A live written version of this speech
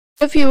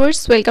Viewers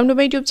welcome to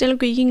my YouTube channel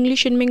quick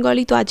English in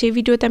Bengali. তো আজ এই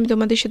ভিডিওতে আমি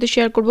তোমাদের সাথে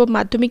শেয়ার করব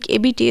মাধ্যমিক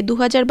এবিটি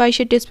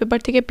 2022 টেস্ট পেপার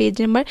থেকে পেজ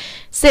নাম্বার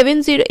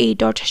 708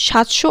 অর্থাৎ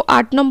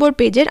 708 নম্বর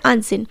পেজের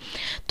আনসিন।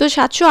 তো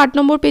 708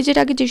 নম্বর পেজের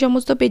আগে যে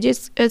সমস্ত পেজের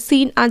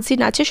সিন আনসিন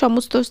আছে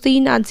সমস্ত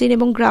সিন আনসিন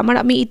এবং গ্রামার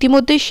আমি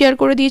ইতিমধ্যেই শেয়ার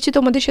করে দিয়েছি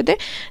তোমাদের সাথে।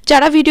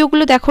 যারা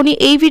ভিডিওগুলো দেখোনি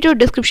এই ভিডিওর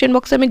ডেসক্রিপশন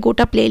বক্সে আমি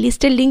গোটা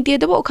প্লেলিস্টের লিঙ্ক দিয়ে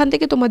দেবো, ওখান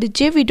থেকে তোমাদের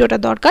যে ভিডিওটা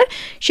দরকার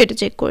সেটা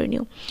চেক করে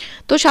নিও।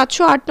 তো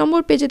 708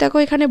 নম্বর পেজে দেখো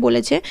এখানে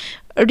বলেছে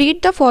read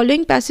the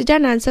following passage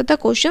and answer the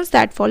questions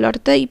that follow,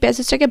 অর্থাৎ এই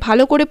প্যাসেজটাকে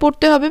ভালো করে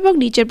পড়তে হবে এবং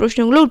নিচের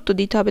প্রশ্নগুলোর উত্তর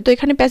দিতে হবে। তো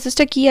এখানে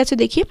প্যাসেজটা কি আছে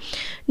দেখি।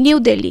 New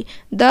Delhi,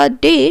 the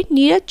day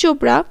Neeraj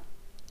Chopra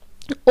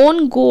won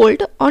gold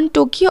on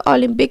Tokyo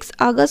Olympics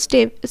August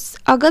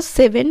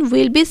 7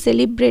 will be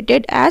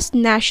celebrated as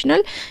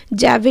National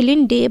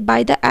Javelin Day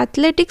by the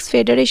Athletics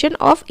Federation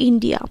of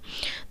India.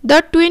 The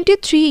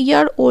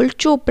 23-year-old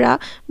Chopra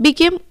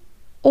became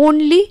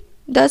only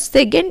the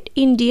second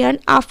Indian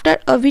after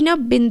Abhinav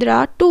Bindra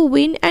to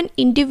win an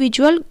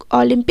individual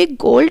Olympic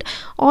gold.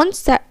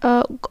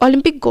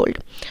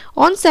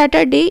 On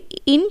Saturday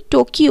in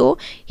Tokyo,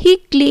 he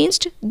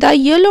clinched the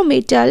yellow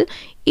medal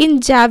in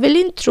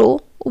javelin throw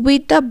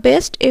with the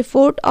best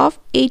effort of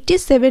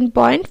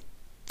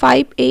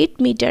 87.58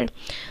 meter.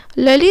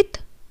 Lalit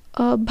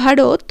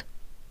Bharat,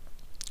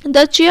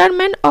 the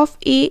chairman of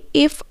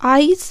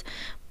AFI's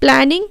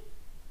planning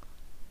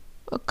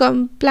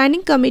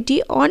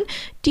committee on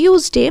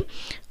Tuesday,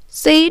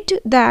 said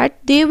that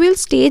they will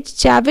stage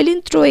javelin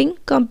throwing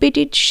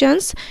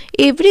competitions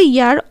every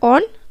year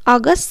on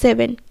August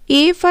 7.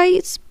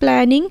 AFI's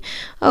planning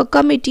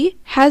committee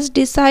has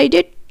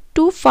decided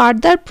to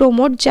further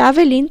promote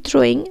javelin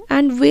throwing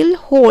and will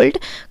hold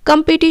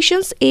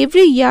competitions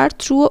every year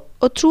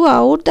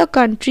throughout the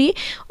country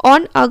on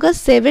August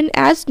 7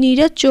 as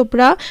Neeraj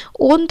Chopra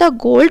won the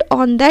gold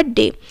on that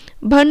day.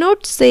 Bhanot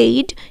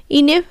said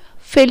in a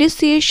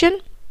felicitation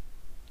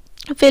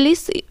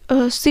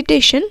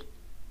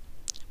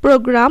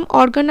program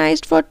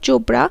organized for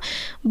Chopra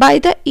by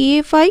the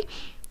AFI.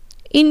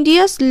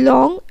 India's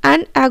long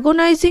and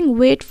agonizing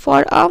wait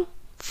for a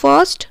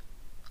first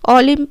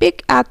Olympic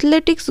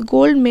athletics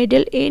gold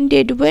medal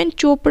ended when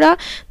Chopra,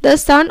 the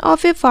son of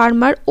a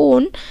farmer,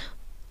 won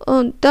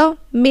the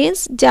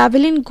men's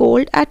javelin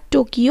gold at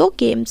Tokyo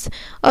Games.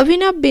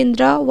 Abhinav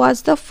Bindra was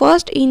the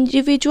first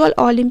individual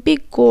Olympic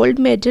gold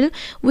medal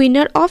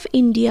winner of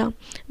India.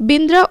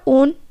 Bindra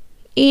won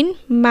in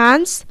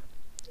men's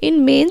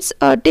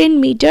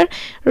 10-meter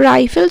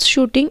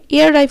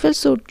air rifle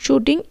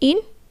shooting in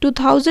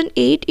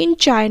 2008 in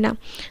China.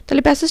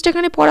 তাহলে প্যাসেজটা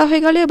এখানে পড়া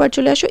হয়ে গেলে এবার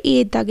চলে আসো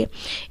এর দাগে।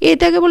 এর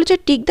দাগে বলেছে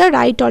টিক দ্য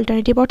রাইট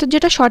অল্টারনেটিভ, অর্থাৎ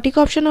যেটা সঠিক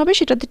অপশন হবে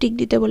সেটাতে টিক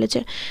দিতে বলেছে।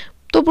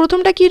 তো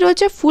প্রথমটা কি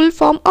রয়েছে, ফুল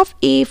ফর্ম অফ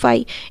AFI।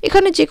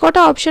 এখানে যে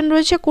কটা অপশন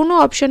রয়েছে কোনো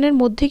অপশনের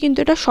মধ্যে কিন্তু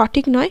এটা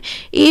সঠিক নয়।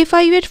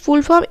 AFI এর ফুল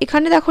ফর্ম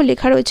এখানে দেখো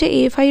লেখা রয়েছে,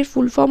 AFI এর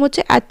ফুল ফর্ম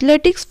হচ্ছে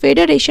অ্যাথলেটিক্স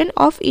ফেডারেশন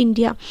অফ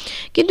ইন্ডিয়া,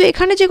 কিন্তু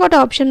এখানে যে কটা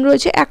অপশন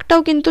রয়েছে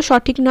একটাও কিন্তু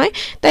সঠিক নয়,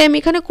 তাই আমি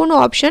এখানে কোনো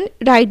অপশন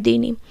রাইট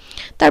দিইনি।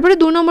 তারপরে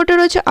 2 নম্বরটা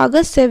রয়েছে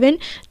August 7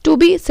 two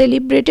B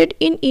celebrated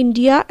in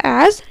India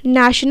as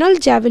national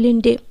javelin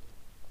day.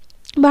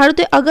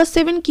 ভারতে August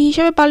 7 কি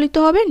হিসাবে পালিত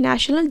হবে,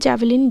 ন্যাশনাল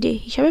জ্যাভেলিন ডে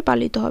হিসাবে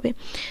পালিত হবে।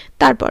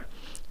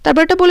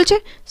 তারপরটা বলেছে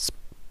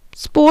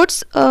sports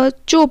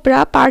Chopra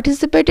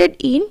participated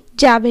in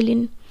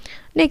javelin.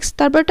 Next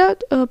তারপরটা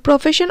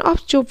profession of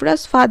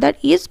চোপড়াস father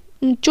is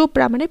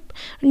Chopra, মানে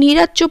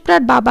নীরজ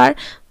চোপড়ার বাবার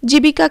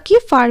জীবিকা কি,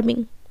 ফার্মিং।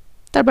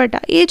 তারপরটা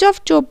এজ অফ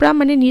চোপড়া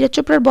মানে নীরজ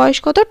চোপড়ার বয়স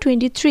কত,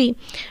 23।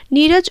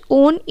 Neeraj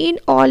on in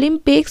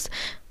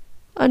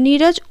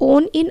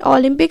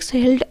Olympics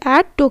held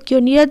at Tokyo.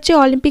 Neeraj যে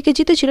অলিম্পিকে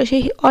জিতেছিল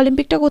সেই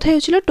অলিম্পিকটা কোথায়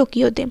হয়েছিল,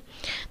 টোকিওতে।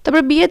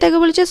 তারপর বিয়ে তাকে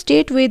বলেছে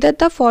state whether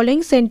the following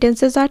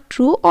sentences are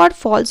true or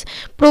false,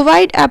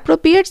 provide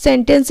appropriate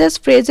sentences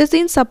phrases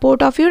in support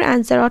of your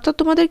answer, অর্থাৎ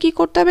তোমাদের কি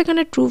করতে হবে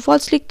এখানে ট্রু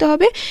ফলস লিখতে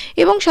হবে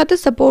এবং সাথে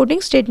সাপোর্টিং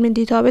স্টেটমেন্ট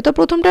দিতে হবে। তো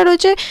প্রথমটা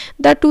রয়েছে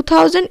the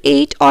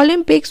 2008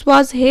 Olympics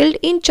was held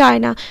in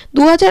China,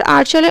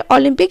 2008 সালে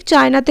অলিম্পিক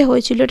চায়নাতে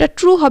হয়েছিল, এটা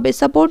ট্রু হবে।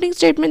 সাপোর্টিং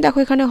স্টেটমেন্ট দেখো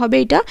এখানে হবে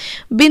এটা,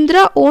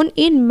 Bindra on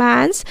in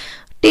man's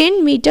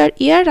 10-meter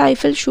air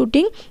rifle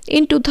shooting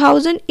in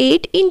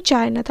 2008 in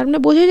China। তার মানে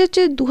বোঝা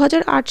যাচ্ছে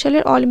 2008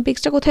 সালের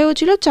অলিম্পিক্সটা কোথায়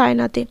হয়েছিল,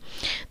 চায়নাতে।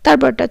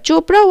 তারপরটা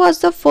Chopra was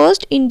the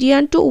first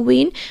Indian to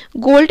win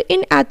gold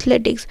in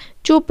athletics.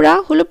 Chopra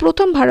হলো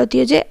প্রথম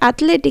ভারতীয় যে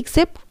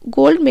অ্যাথলেটিক্সে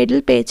গোল্ড মেডেল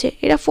পেয়েছে,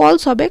 এটা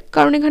ফলস হবে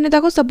কারণ এখানে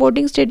দেখো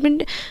সাপোর্টিং স্টেটমেন্ট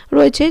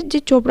রয়েছে যে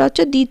চোপড়া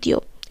হচ্ছে দ্বিতীয়,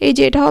 এই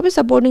যে এটা হবে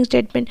supporting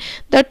statement.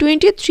 The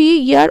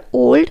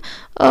 23-year-old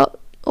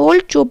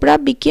Chopra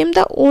became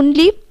the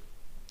only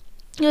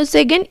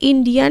second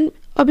Indian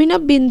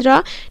Abhinav Bindra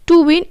to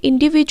win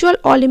individual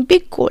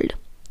Olympic gold।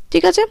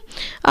 ঠিক আছে,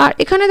 আর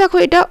এখানে দেখো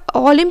এটা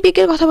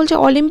অলিম্পিকের কথা বলছে,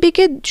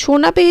 অলিম্পিকে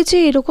সোনা পেয়েছে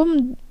এরকম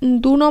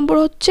 2 নম্বর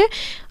হচ্ছে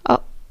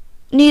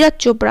নীরজ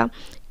চোপড়া,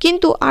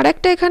 কিন্তু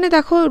আরেকটা এখানে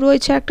দেখো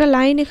রয়েছে একটা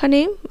লাইন, এখানে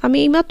আমি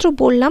এইমাত্র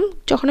বললাম,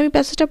 যখন আমি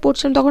প্যাসেজটা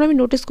পড়ছিলাম তখন আমি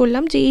নোটিস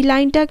করলাম যে এই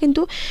লাইনটা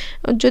কিন্তু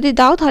যদি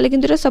দাও তাহলে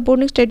কিন্তু এটা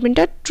সাপোর্টিং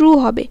স্টেটমেন্টটা ট্রু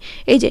হবে।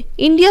 এই যে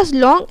India's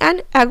long and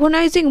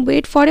agonising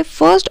wait for a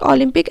first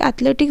Olympic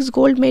athletics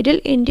gold medal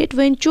ended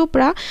when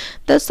Chopra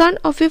the son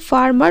of a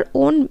farmer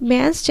on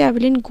man's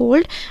javelin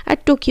gold at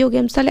Tokyo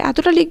games. তাহলে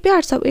এতটা লিখবে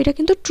আর এটা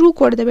কিন্তু ট্রু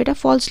করে দেবে, এটা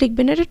ফলস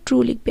লিখবে না, এটা ট্রু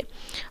লিখবে।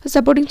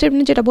 সাপোর্টিং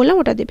স্টেটমেন্ট যেটা বললাম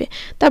ওটা দেবে।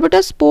 তারপরটা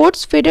sports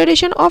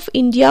federation of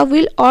India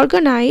will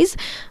organise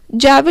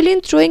javelin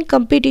throwing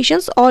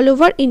competitions all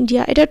over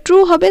India, এটা ট্রু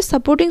হবে।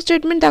 সাপোর্টিং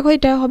স্টেটমেন্ট দেখো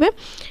এটা হবে,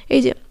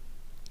 এই যে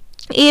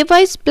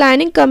AFI's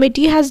planning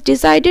committee has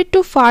decided to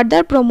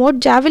further promote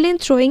javelin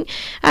throwing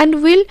and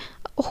will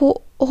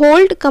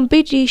hold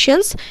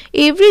competitions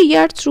every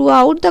year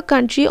throughout the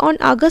country on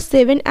August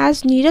 7 as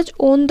Neeraj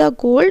won the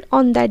gold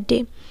on that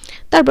day।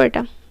 তারপর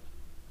এটা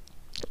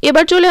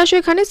এবার চলে আসো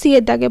এখানে সি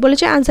এর দাগে,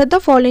 বলেছে আনসার দ্য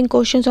ফলোইং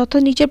কোশ্চেন্স,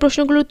 অর্থাৎ নিচের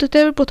প্রশ্নগুলোর উত্তর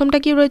দেবে। প্রথমটা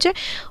কি রয়েছে,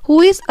 হু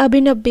ইজ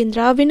অভিনব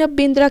বিন্দ্রা, অভিনব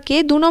বিন্দ্রা কে।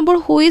 2 নম্বর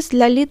who is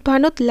Lalit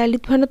ভানত,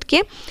 Lalit ভানত K.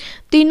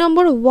 3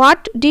 number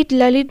what did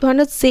Lalit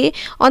ভানত say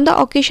on the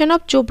occasion of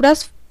চোপড়াস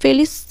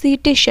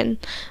felicitation,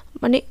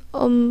 মানে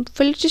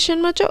ফেলিসিটেশন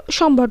মানে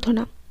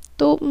সম্বর্ধনা।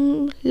 তো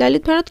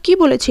ললিত ভানত কি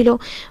বলেছিল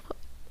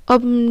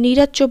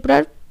নীরজ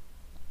চোপড়ার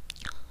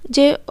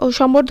যে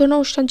সম্বর্ধনা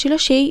অনুষ্ঠান ছিল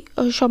সেই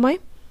সময়,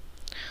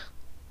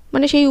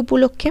 মানে সেই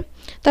উপলক্ষে।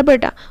 তারপর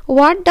এটা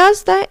what does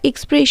the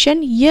expression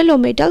yellow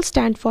metal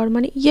stand for,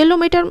 মানে ইয়েলো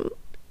মেটাল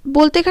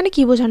বলতে এখানে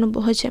কি বোঝানো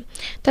হয়েছে।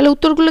 তাহলে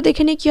উত্তরগুলো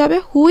দেখে নিই কী হবে।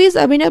 হু ইজ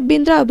অভিনব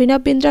বিন্দ্রা,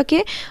 অভিনব বিন্দ্রাকে।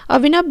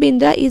 অভিনব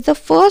Bindra is the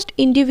first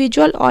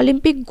individual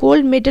Olympic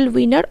gold medal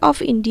winner of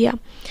India.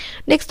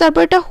 Next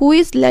তারপর এটা হু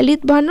ইজ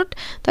ললিত ভানট,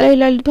 তাহলে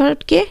Lalit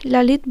ভানটকে।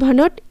 Lalit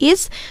ভানট is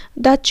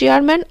the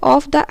chairman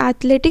of the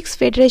athletics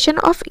federation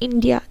of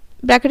India,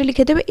 ব্র্যাকেটে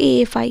লিখে দেবে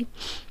AFI।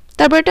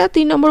 তারপর এটা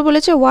 3 নম্বর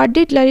বলেছে what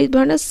did Lalit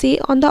ভানট say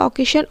on the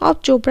occasion of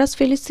চোপড়াস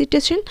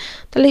felicitation,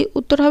 তাহলে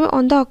উত্তর হবে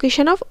on the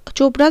occasion of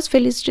চোপড়াস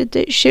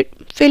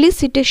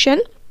felicitation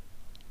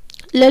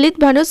Lalit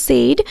Bhanu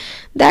said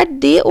that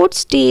they would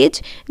stage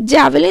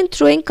javelin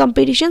throwing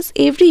competitions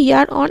every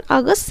year on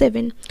August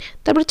 7।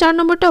 তারপর 4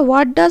 নম্বরটা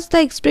what does the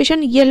expression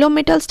yellow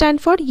metal stand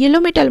for, yellow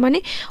metal মানে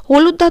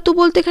হলুদ ধাতু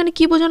বলতে এখানে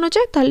কি বোঝানো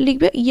যায়, তাহলে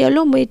লিখবে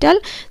yellow metal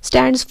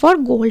stands for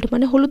gold,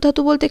 মানে হলুদ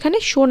ধাতু বলতে এখানে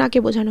সোনাকে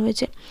বোঝানো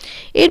হয়েছে।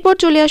 এরপর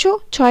চলে আসো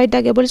 6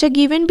 দাগে, বলেছে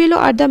given below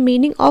are the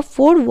meaning of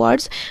 4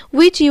 words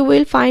which you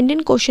will find in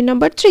question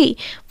number 3,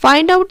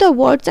 find out the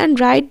words and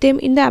write them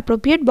in the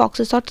appropriate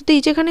boxes. অর্থাৎ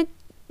এই যেখানে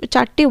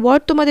 4টে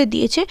ওয়ার্ড তোমাদের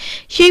দিয়েছে,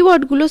 সেই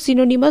ওয়ার্ডগুলো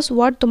সিনোনিমাস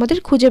ওয়ার্ড তোমাদের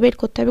খুঁজে বের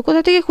করতে হবে।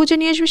 কোথা থেকে খুঁজে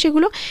নিয়ে আসবে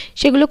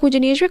সেগুলো খুঁজে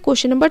নিয়ে আসবে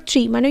কোশ্চেন নাম্বার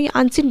 3, মানে ওই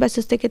আনসিন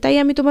প্যাসেজ থেকে। তাই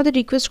আমি তোমাদের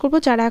রিকোয়েস্ট করবো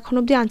যারা এখন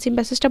অবধি আনসিন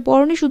প্যাসেজটা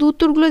পড়োনি, শুধু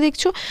উত্তরগুলো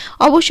দেখছো,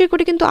 অবশ্যই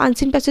করে কিন্তু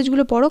আনসিন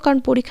প্যাসেজগুলো পড়ো, কারণ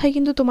পরীক্ষায়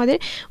কিন্তু তোমাদের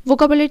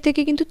ভোকাবুলারি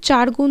থেকে কিন্তু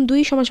 4 গুণ 2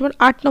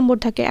 = 8 নম্বর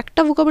থাকে।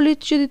 একটা ভোকাবুলারি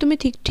যদি তুমি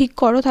ঠিক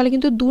করো তাহলে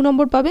কিন্তু 2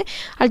 নম্বর পাবে,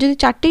 আর যদি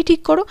 4টেই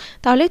ঠিক করো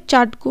তাহলে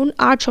 4 গুণ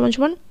 8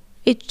 =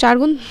 এই 4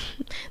 গুণ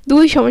 2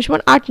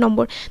 = 8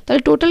 নম্বর।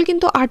 তাহলে টোটাল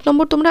কিন্তু 8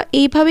 নম্বর তোমরা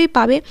এইভাবেই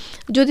পাবে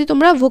যদি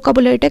তোমরা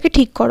ভোকাবুলারিটাকে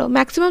ঠিক করো।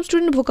 ম্যাক্সিমাম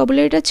স্টুডেন্ট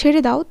ভোকাবুলারিটা ছেড়ে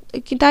দাও,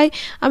 তাই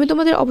আমি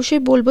তোমাদের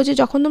অবশ্যই বলবো যে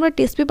যখন তোমরা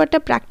টেস্ট পেপারটা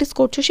প্র্যাকটিস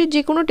করছো, সে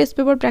যে কোনো টেস্ট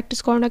পেপার প্র্যাকটিস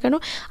করো না কেন,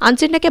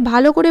 আনসারটাকে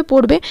ভালো করে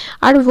পড়বে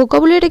আর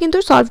ভোকাবুলারিটা কিন্তু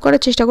সলভ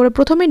করার চেষ্টা করো।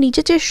 প্রথমে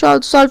নিচে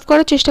সলভ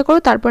করার চেষ্টা করো,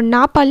 তারপর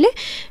না পারলে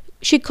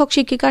শিক্ষক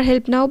শিক্ষিকার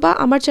হেল্প নাও বা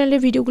আমার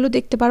চ্যানেলের ভিডিওগুলো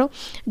দেখতে পারো,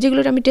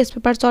 যেগুলোর আমি টেস্ট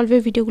পেপার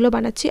সলভের ভিডিওগুলো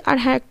বানাচ্ছি। আর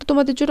হ্যাঁ, একটা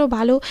তোমাদের জন্য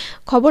ভালো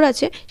খবর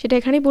আছে, সেটা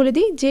এখানেই বলে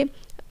দিই যে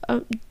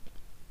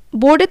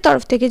বোর্ডের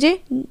তরফ থেকে যে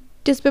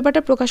টেস্ট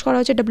পেপারটা প্রকাশ করা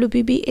হয়েছে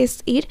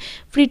WBBSEর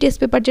ফ্রি টেস্ট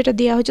পেপার যেটা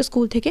দেওয়া হয়েছে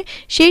স্কুল থেকে,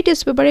 সেই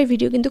টেস্ট পেপারের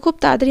ভিডিও কিন্তু খুব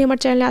তাড়াতাড়ি আমার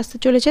চ্যানেলে আসতে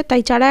চলেছে।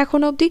 তাই যারা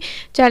এখনও অবধি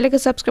চ্যানেলকে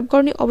সাবস্ক্রাইব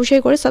করনি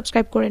অবশ্যই করে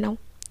সাবস্ক্রাইব করে নাও।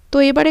 তো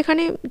এবার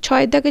এখানে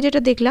 6 দাগে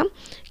যেটা দেখলাম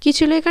কি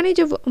ছিল, এখানে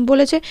যে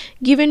বলেছে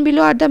given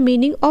below are the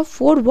meaning of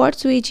 4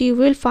 words which you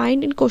will find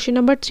in question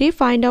number 3,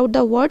 find out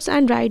the words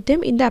and write them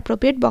in the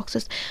appropriate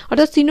boxes.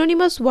 অর্থাৎ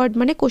সিনোনিমাস ওয়ার্ড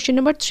মানে কোশ্চেন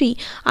নাম্বার 3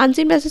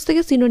 আনসিন প্যাসেজ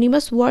থেকে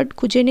synonymous word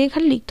খুঁজে নিয়ে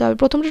এখানে লিখতে হবে।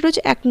 প্রথমটা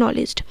রয়েছে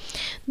অ্যাকনলেজড,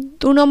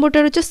 2 নম্বরটা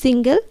রয়েছে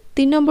সিঙ্গেল,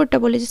 3 নম্বরটা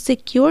বলেছে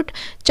সিকিউরড,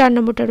 4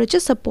 নম্বরটা রয়েছে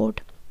সাপোর্ট।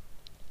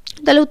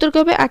 তাহলে উত্তর কী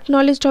হবে,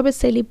 অ্যাকনলেজড হবে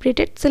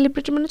সেলিব্রেটেড,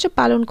 সেলিব্রেটেড মানে হচ্ছে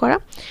পালন করা,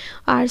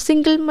 আর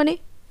সিঙ্গেল মানে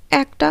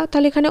একটা,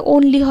 তাহলে এখানে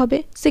অনলি হবে।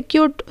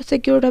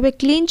 সিকিউরড হবে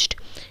ক্লিনচড,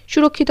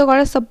 সুরক্ষিত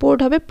করা। সাপোর্ট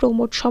হবে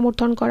প্রমোট,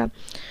 সমর্থন করা,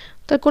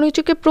 তার কোনো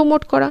কিছুকে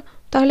প্রমোট করা।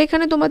 তাহলে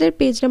এখানে তোমাদের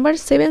পেজ নাম্বার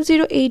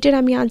 708-এর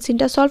আমি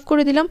আনসিনটা সলভ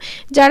করে দিলাম।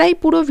 যারা এই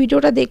পুরো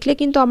ভিডিওটা দেখলে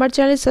কিন্তু আমার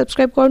চ্যানেল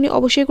সাবস্ক্রাইব করনি,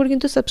 অবশ্যই করে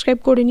কিন্তু সাবস্ক্রাইব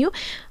করে নিও।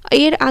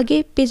 এর আগে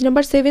পেজ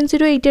নাম্বার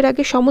 708-এর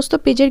আগে সমস্ত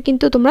পেজের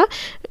কিন্তু তোমরা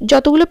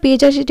যতগুলো পেজ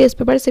আছে টেস্ট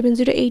পেপার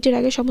 708-এর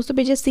আগে সমস্ত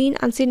পেজের সিন,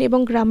 আনসিন এবং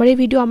গ্রামারের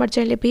ভিডিও আমার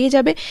চ্যানেলে পেয়ে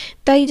যাবে।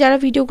 তাই যারা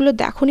ভিডিওগুলো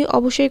দেখোনি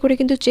অবশ্যই করে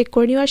কিন্তু চেক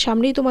করে নিও। আর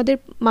সামনেই তোমাদের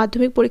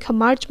মাধ্যমিক পরীক্ষা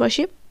মার্চ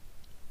মাসে,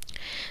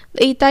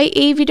 তাই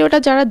এই ভিডিওটা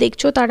যারা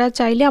দেখছো তারা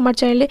চাইলে আমার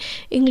চ্যানেলে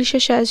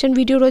ইংলিশের সাজেশন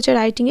ভিডিও রয়েছে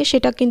রাইটিংয়ে,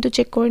 সেটা কিন্তু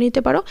চেক করে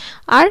নিতে পারো।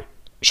 আর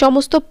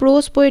সমস্ত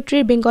প্রোজ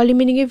পোয়েট্রির বেঙ্গলি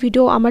মিনিংয়ের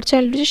ভিডিও আমার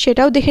চ্যানেলে রয়েছে,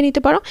 সেটাও দেখে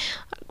নিতে পারো।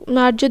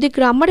 আর যদি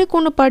গ্রামারে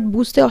কোনো পার্ট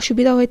বুঝতে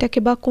অসুবিধা হয়ে থাকে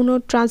বা কোনো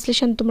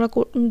ট্রান্সলেশন তোমরা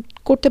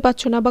করতে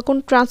পারছো না বা কোনো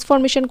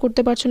ট্রান্সফরমেশন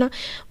করতে পারছো না,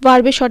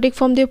 ভার্বের সঠিক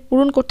ফর্ম দিয়ে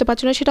পূরণ করতে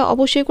পারছো না, সেটা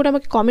অবশ্যই করে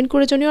আমাকে কমেন্ট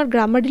করে জানিও। আর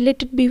গ্রামার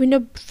রিলেটেড বিভিন্ন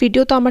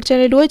ভিডিও তো আমার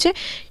চ্যানেলে রয়েছে,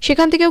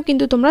 সেখান থেকেও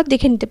কিন্তু তোমরা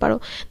দেখে নিতে পারো।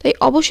 তাই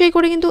অবশ্যই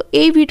করে কিন্তু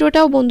এই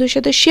ভিডিওটাও বন্ধুদের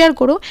সাথে শেয়ার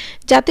করো,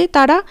 যাতে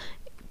তারা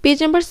পেজ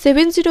নাম্বার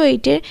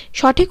 708-এর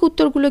সঠিক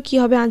উত্তরগুলো কী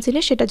হবে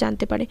আনসারে সেটা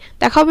জানতে পারে।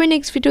 দেখা হবে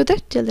নেক্সট ভিডিওতে।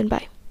 Till then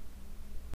by.